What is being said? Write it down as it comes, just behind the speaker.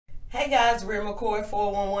Hey guys,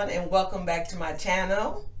 RealMcCoy411 and welcome back to my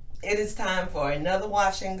channel. It is time for another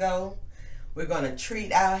wash and go. We're going to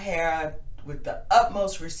treat our hair with the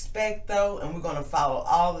utmost respect though, and we're going to follow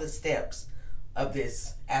all the steps of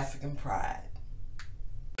this African pride.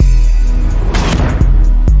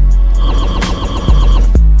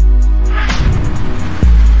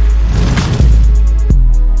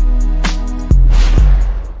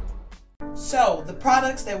 So the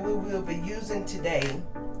products that we will be using today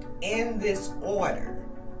in this order,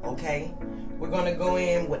 okay? We're going to go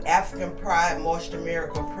in with African Pride Moisture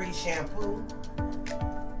Miracle Pre-Shampoo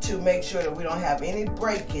to make sure that we don't have any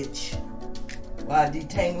breakage while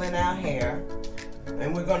detangling our hair.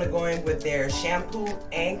 And we're going to go in with their shampoo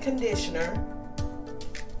and conditioner,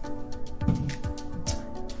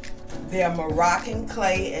 their Moroccan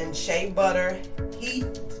Clay and Shea Butter Heat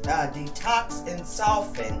Detox and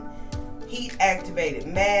Soften Heat Activated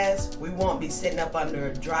Mask. We won't be sitting up under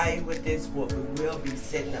a dryer with this, but we will be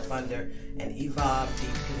sitting up under an Evolve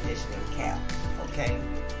Deep Conditioning Cap, okay?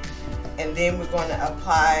 And then we're going to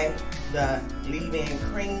apply the leave-in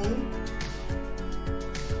cream.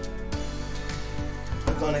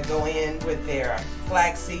 We're going to go in with their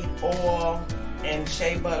flaxseed oil and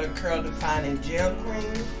shea butter curl defining gel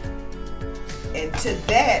cream. And to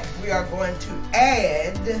that, we are going to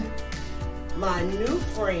add my new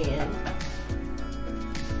friend,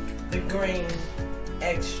 the Green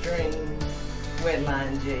Extreme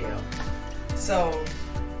Wetline Gel. So,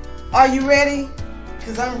 are you ready?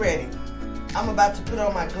 Because I'm ready. I'm about to put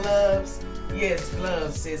on my gloves. Yes,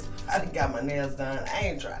 gloves, sis. I done got my nails done. I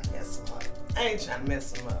ain't trying to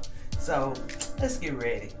mess them up. So, let's get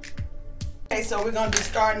ready. Okay, so we're going to be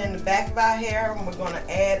starting in the back of our hair, and we're going to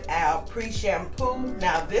add our pre-shampoo.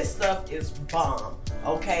 Now, this stuff is bomb,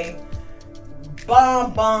 okay?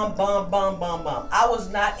 Bomb. I was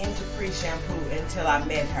not into pre-shampoo until I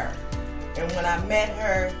met her. And when I met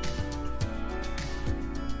her,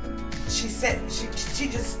 she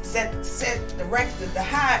just set the record, the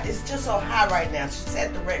high, it's just so high right now. She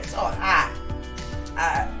set the record so high.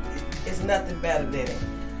 It's nothing better than it.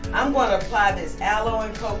 I'm going to apply this aloe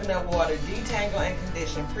and coconut water, detangle and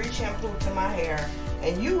condition pre-shampoo to my hair,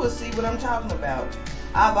 and you will see what I'm talking about.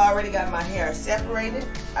 I've already got my hair separated.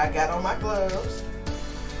 I got on my gloves.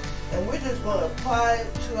 And we're just going to apply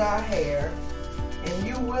it to our hair. And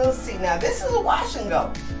you will see. Now this is a wash and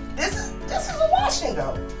go. This is a wash and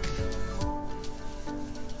go.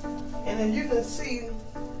 And as you can see,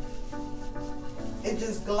 it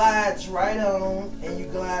just glides right on, and you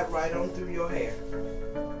glide right on through your hair.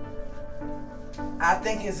 I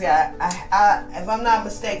think it's got, if I'm not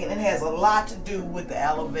mistaken, it has a lot to do with the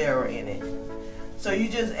aloe vera in it. So you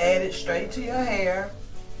just add it straight to your hair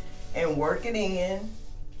and work it in.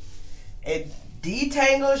 It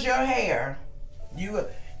detangles your hair. You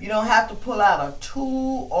don't have to pull out a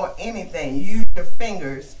tool or anything. Use your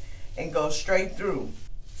fingers and go straight through.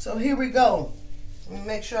 So here we go. Let me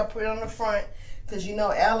make sure I put it on the front, because you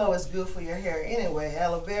know aloe is good for your hair anyway.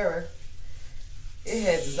 Aloe vera, it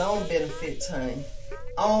has its own benefits, honey.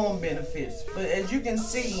 Own benefits. But as you can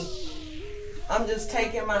see, I'm just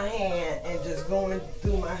taking my hand and just going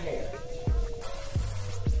through my hair.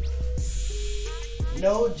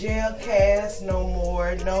 No gel cast, no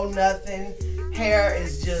more, no nothing. Hair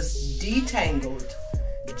is just detangled,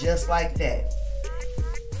 just like that.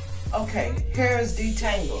 Okay, hair is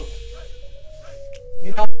detangled.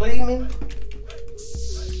 You don't believe me?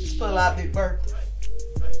 Let's put a lot of Big Bertha.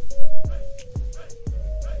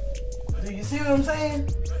 Do you see what I'm saying?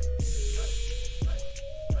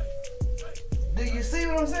 Do you see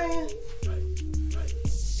what I'm saying?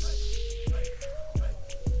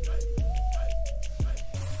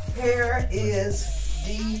 Hair is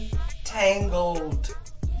detangled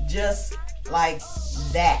just like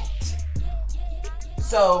that.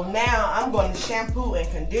 So now I'm going to shampoo and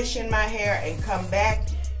condition my hair and come back,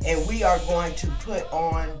 and we are going to put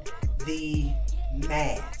on the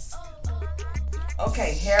mask.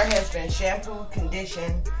 Okay, hair has been shampooed,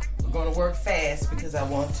 conditioned. We're going to work fast because I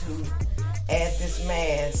want to add this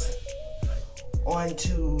mask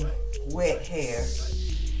onto wet hair.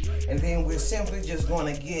 And then we're simply just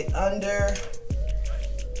going to get under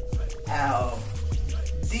our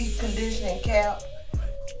deep conditioning cap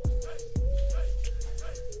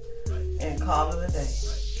and call it a day.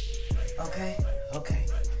 Okay? Okay.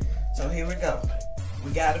 So here we go.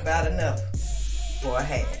 We got about enough for a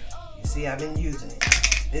half. You see, I've been using it.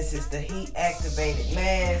 This is the heat activated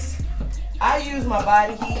mask. I use my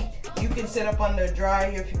body heat. You can sit up under a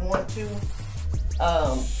dryer if you want to.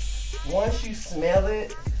 Once you smell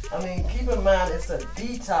it, I mean, keep in mind it's a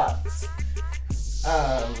detox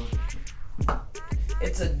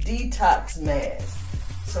It's a detox mask.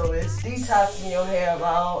 So it's detoxing your hair of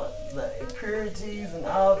all the impurities and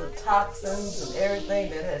all the toxins and everything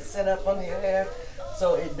that has set up under your hair.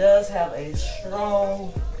 So it does have a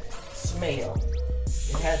strong smell.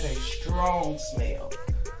 It has a strong smell.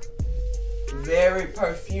 Very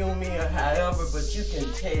perfumey or however, but you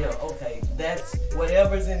can tell, okay, that's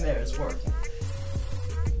whatever's in there is working.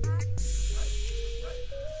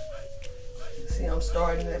 See, I'm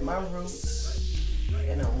starting at my roots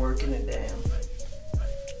and I'm working it down.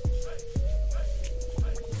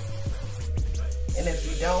 And if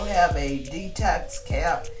you don't have a detox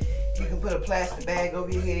cap, you can put a plastic bag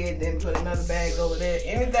over your head, then put another bag over there.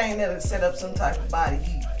 Anything that'll set up some type of body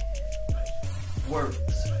heat works.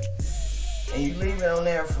 And you leave it on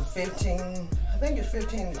there for 15, I think it's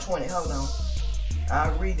 15 to 20. Hold on.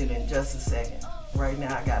 I'll read it in just a second. Right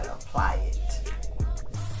now I gotta apply it.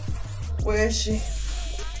 Where is she?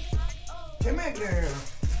 Come here, girl.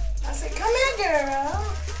 I said, come here, girl.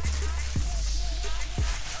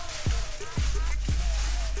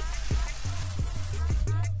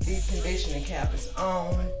 Deep conditioning cap is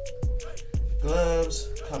on. Gloves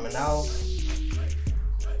coming off.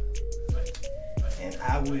 And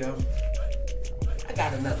I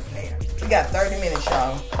got another pair. We got 30 minutes,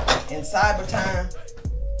 y'all. In cyber time.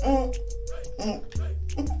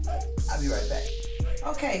 I'll be right back.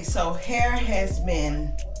 Okay, so hair has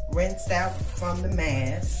been rinsed out from the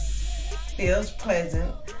mask. Feels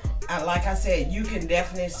pleasant. Like I said, you can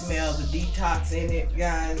definitely smell the detox in it,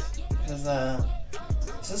 guys. Because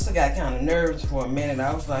sister got kind of nervous for a minute.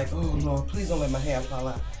 I was like, oh Lord, please don't let my hair fall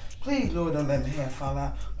out. Please, Lord, don't let my hair fall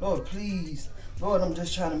out. Lord, please. Lord, I'm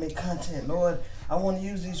just trying to make content. Lord, I want to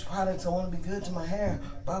use these products. I want to be good to my hair.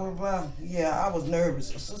 Blah, blah, blah. Yeah, I was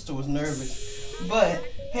nervous. Her sister was nervous. But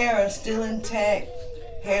hair is still intact.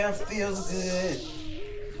 Hair feels good.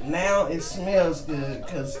 Now it smells good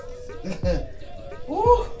because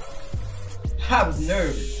woo, I was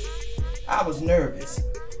nervous. I was nervous.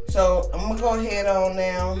 So I'm going to go ahead on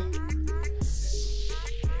now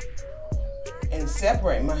and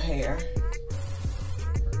separate my hair.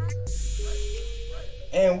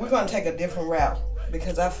 And we're going to take a different route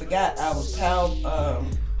because I forgot I was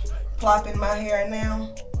plopping my hair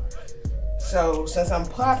now. So since I'm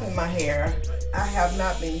plopping my hair, I have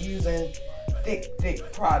not been using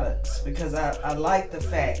thick products because I like the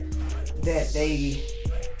fact that they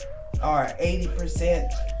are 80%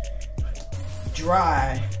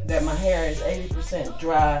 dry, that my hair is 80%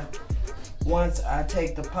 dry once I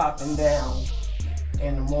take the popping down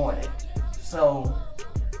in the morning. So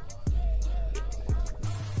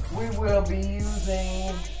we will be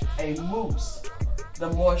using a mousse, the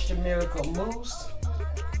Moisture Miracle Mousse,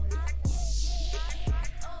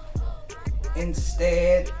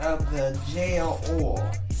 instead of the gel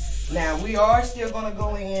oil. Now we are still going to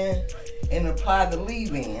go in and apply the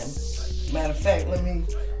leave-in. Matter of fact, let me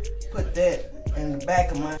put that in the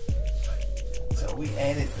back of my. So we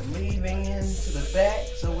added the leave-in to the back,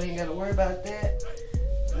 so we ain't got to worry about that.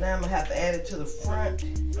 Now I'm going to have to add it to the front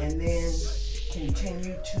and then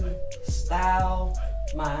continue to style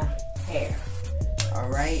my hair. All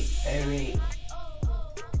right, let's see.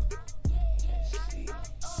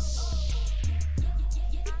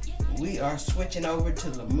 We are switching over to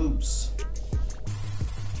the mousse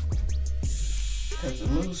because the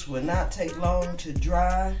mousse will not take long to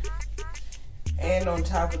dry, and on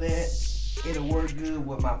top of that, it'll work good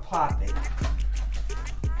with my popping.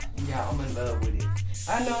 Yeah, I'm in love with it.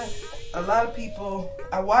 I know a lot of people,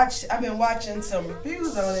 I've been watching some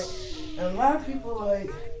reviews on it, and a lot of people are like,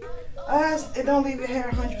 it don't leave your hair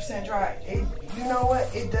 100% dry. You know what?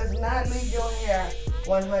 It does not leave your hair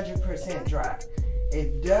 100% dry.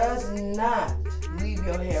 It does not leave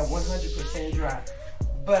your hair 100% dry.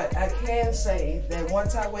 But I can say that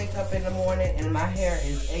once I wake up in the morning and my hair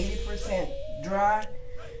is 80% dry,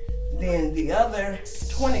 then the other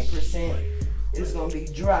 20% is going to be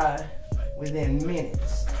dry within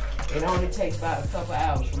minutes. It only takes about a couple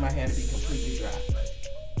hours for my hair to be completely dry.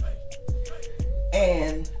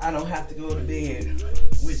 And I don't have to go to bed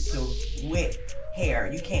with the wet hair.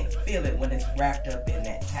 You can't feel it when it's wrapped up in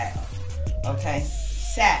that towel. Okay?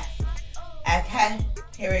 So, okay,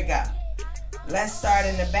 here we go. Let's start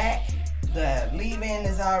in the back. The leave-in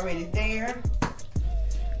is already there.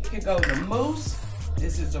 Here goes the mousse.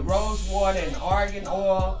 This is the rose water and argan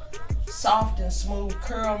oil. Soft and smooth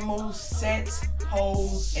curl mousse sets,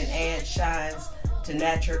 holds, and adds shines to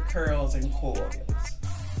natural curls and coils.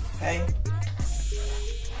 Okay?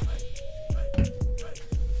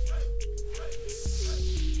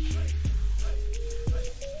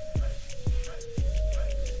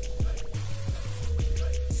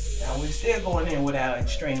 Now we're still going in without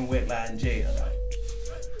extreme wet line gel though.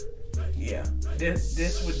 Yeah,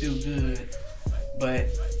 this would do good, but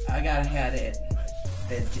I gotta have that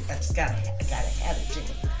I gotta have the gel.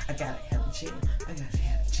 I gotta have the gel. I gotta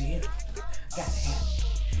have the gel.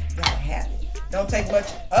 Gotta have it. Don't take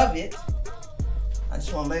much of it. I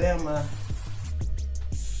just want to lay down my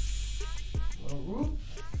little root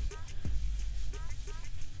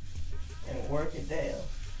and work it down.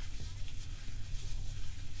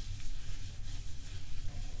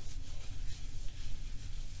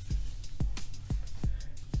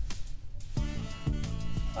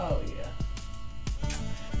 Oh yeah.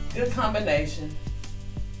 Good combination.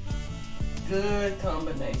 Good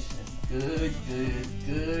combination. Good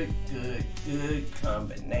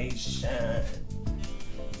combination.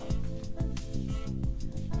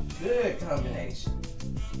 Good combination.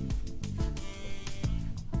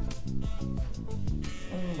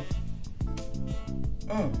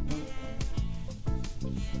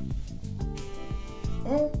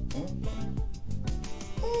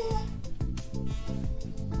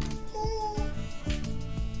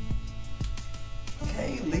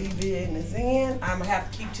 Okay, leave-in is in. I'm gonna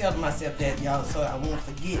have to keep telling myself that, y'all, so I won't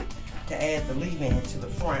forget to add the leave-in to the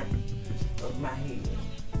front of my head.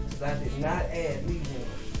 Because I did not add leave-in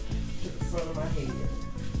to the front of my head.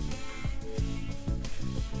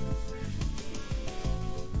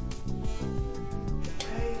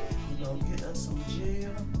 Okay, we're gonna get us some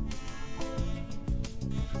gel.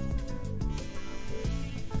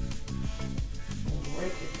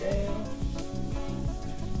 Break it down.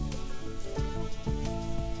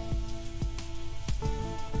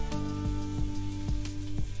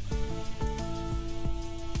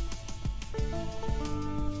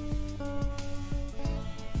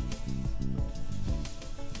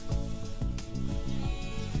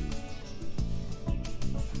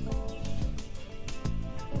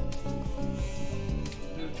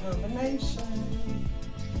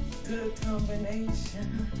 Good combination.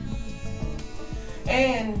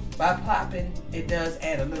 And by popping, it does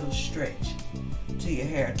add a little stretch to your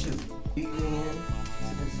hair too. Begin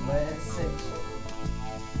to this last section.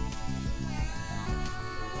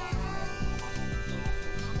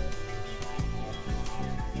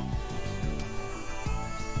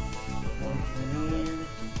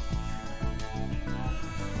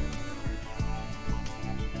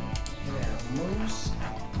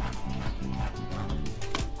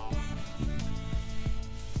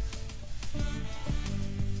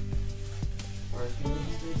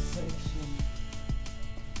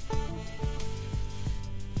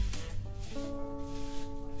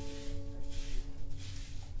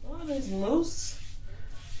 Mousse.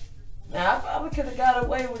 Now I probably could have got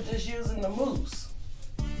away with just using the mousse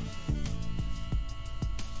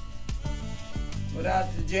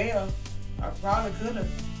without the gel. I probably could have,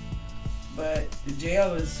 but the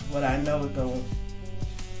gel is what I know is gonna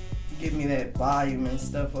give me that volume and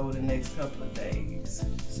stuff over the next couple of days.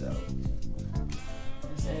 So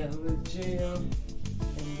let's add a little gel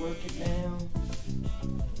and work it down.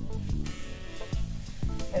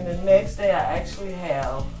 And the next day I actually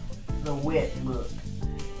have the wet look.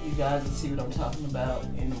 You guys will see what I'm talking about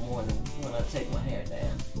in the morning when I take my hair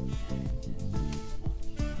down.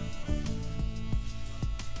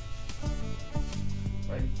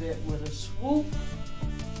 Break that with a swoop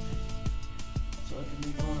so it can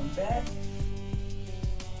be going back.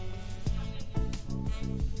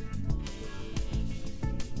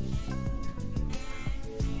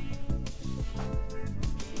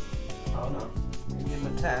 Hold on, let me get my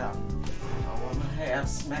towel. I want my hair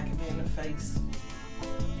smacking me in the face.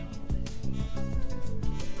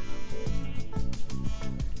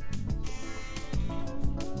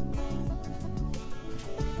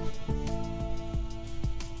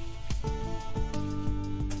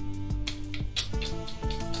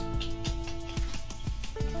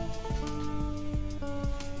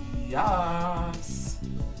 Yes,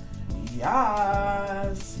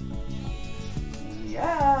 yes,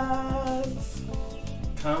 yes,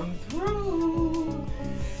 come through.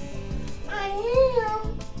 I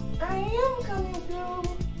am coming through.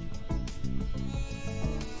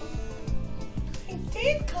 I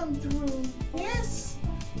did come through. Yes,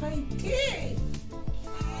 I did.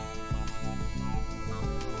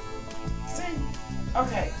 See,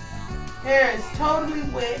 okay, hair is totally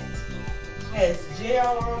wet. Has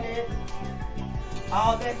gel on it,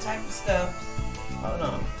 all that type of stuff. Hold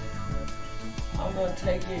on. I'm gonna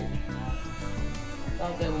take it. I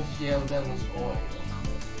thought that was gel, that was oil.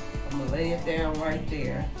 I'm gonna lay it down right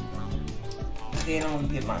there. Then I'm gonna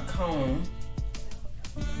get my comb.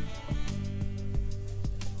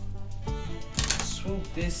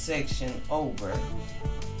 Swoop this section over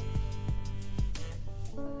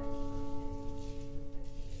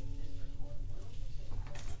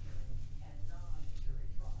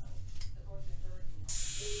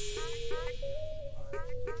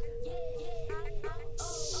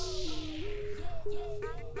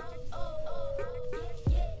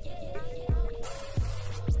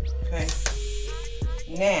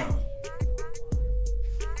Now,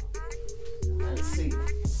 let's see.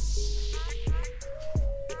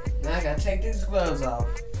 Now I gotta take these gloves off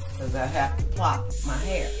because I have to plop my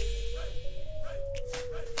hair.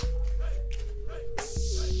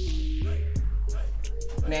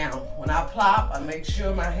 Now, when I plop, I make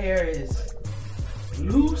sure my hair is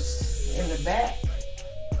loose in the back.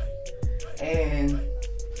 And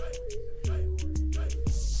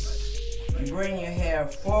you bring your hair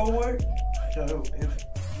forward. So if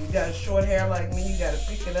you got short hair like me, you gotta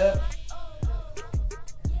pick it up.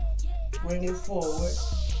 Bring it forward.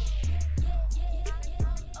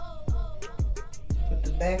 Put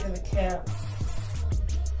the back of the cap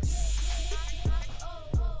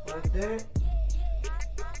like that.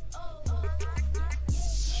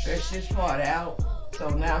 Stretch this part out. So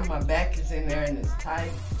now my back is in there and it's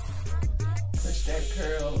tight. Push that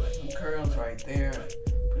curl, some curls right there.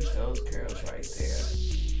 Push those curls right there.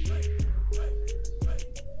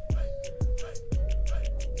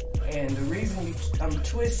 And the reason I'm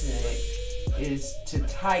twisting it is to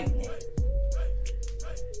tighten it.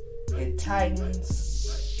 It tightens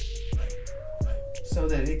so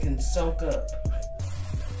that it can soak up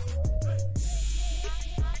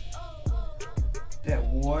that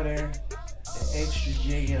water, the extra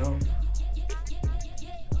gel.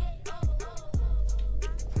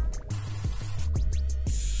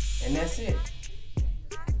 And that's it.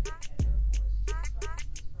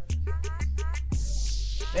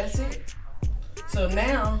 That's it. So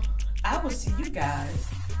now I will see you guys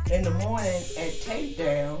in the morning at tape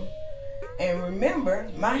down. And remember,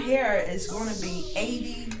 my hair is going to be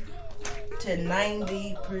 80 to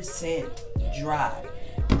 90% dry.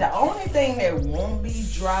 The only thing that won't be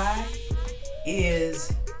dry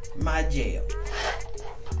is my gel.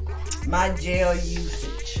 My gel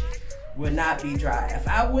usage will not be dry. If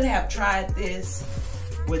I would have tried this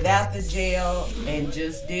without the gel and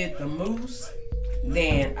just did the mousse,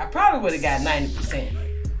 then I probably would have got 90%.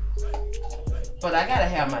 But I gotta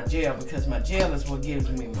have my gel because my gel is what gives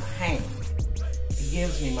me my hang. It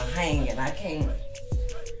gives me my hang, and I can't.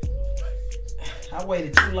 I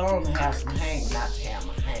waited too long to have some hang, not to have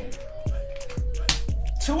my hang.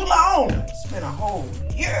 Too long. It's been a whole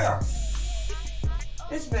year.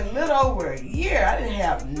 It's been a little over a year. I didn't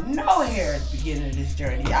have no hair at the beginning of this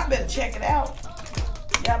journey. Y'all better check it out.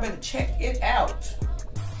 Y'all better check it out.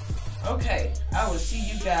 Okay, I will see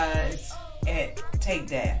you guys at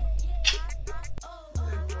takedown.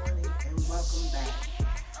 Good morning and welcome back.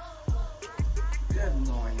 Good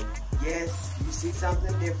morning. Yes, you see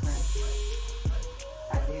something different.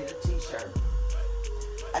 I did a t-shirt.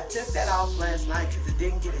 I took that off last night because it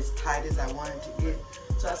didn't get as tight as I wanted to get.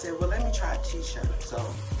 So I said, well, let me try a t-shirt. So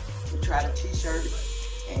we tried a t-shirt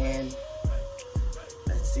and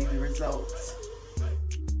let's see the results.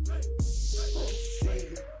 Let's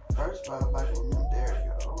see. First of all, if I can remember, there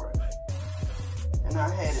you go. All right. And I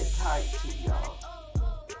had it tight too, y'all.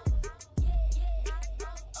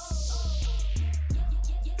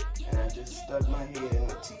 And I just stuck my head in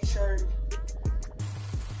the t-shirt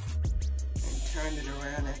and turned it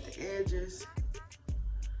around at the edges.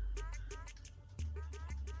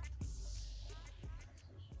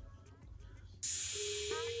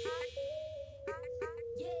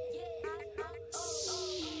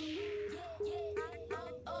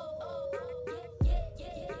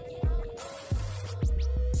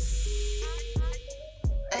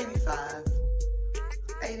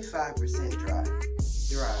 $85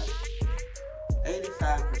 dry.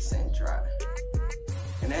 85% dry.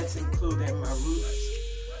 And that's including my roots.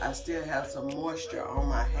 I still have some moisture on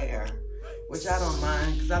my hair, which I don't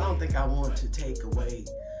mind because I don't think I want to take away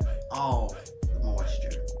all the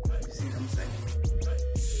moisture. You see what I'm saying?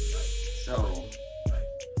 So,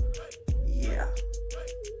 yeah.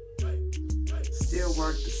 Still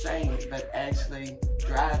worked the same, but actually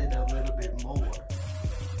dried it a little bit more.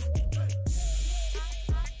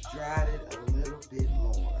 Dried it a little bit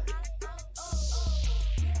more.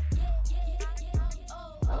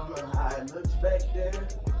 I don't know how it looks back there,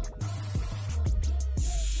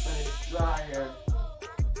 but it's drier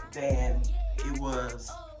than it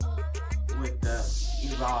was with the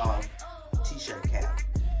Evolve t-shirt cap.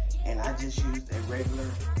 And I just used a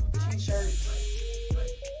regular t-shirt.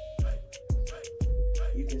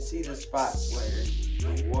 You can see the spots where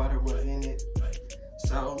the water was in it.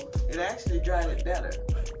 So it actually dried it better.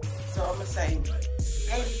 So I'm gonna say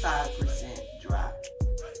 85% dry.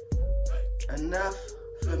 Enough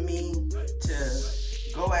for me to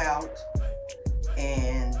go out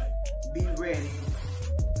and be ready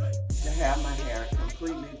to have my hair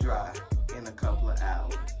completely dry in a couple of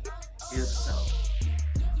hours, if so.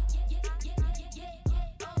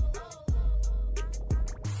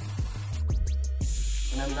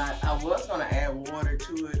 I was gonna add water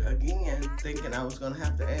to it again, thinking I was gonna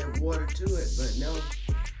have to add water to it, but no,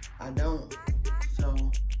 I don't. So,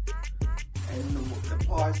 and the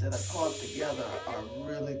parts that are caught together are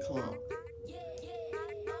really clumped.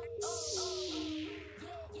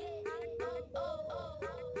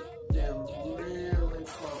 They're really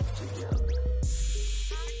clumped together.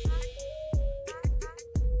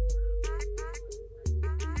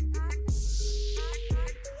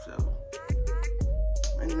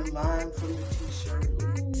 Line from the t-shirt.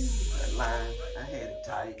 That line, I had it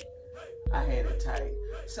tight. I had it tight.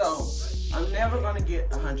 So I'm never gonna get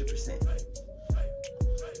 100%.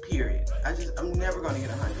 Period. I'm never gonna get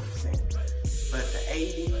 100%. But the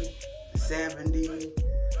 80, the 70,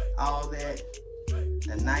 all that,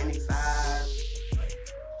 the 95.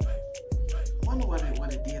 I wonder what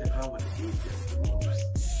it did if I would have did this the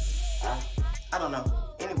most. I don't know.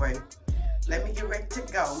 Anyway, let me get ready to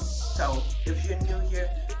go. So if you're new here,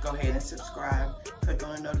 go ahead and subscribe. Click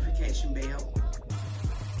on the notification bell.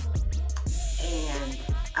 And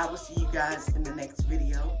I will see you guys in the next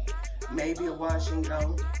video. Maybe a wash and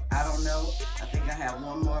go. I don't know. I think I have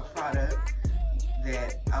one more product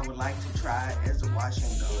that I would like to try as a wash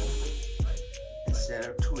and go instead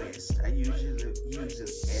of twist. I usually use it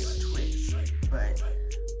as twist, but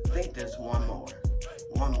I think there's one more.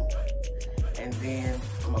 And then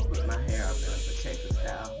I'm gonna put my hair up in a potato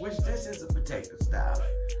style, which this is a potato style.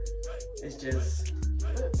 It's just,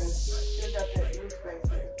 still got that loose back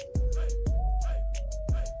there.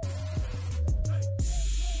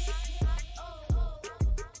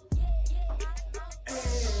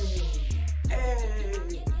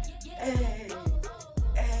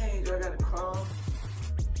 Hey, do I got a crumb?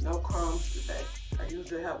 No crumbs today. I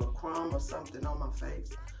usually have a crumb or something on my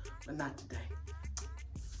face, but not today.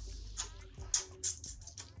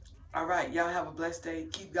 All right, y'all have a blessed day.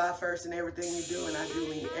 Keep God first in everything you do, and I do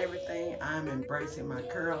mean everything. I'm embracing my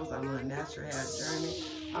curls. I'm on a natural hair journey.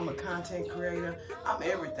 I'm a content creator. I'm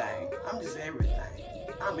everything. I'm just everything.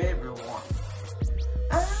 I'm everyone.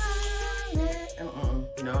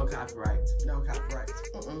 No copyrights. No copyrights.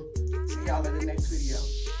 See y'all in the next video.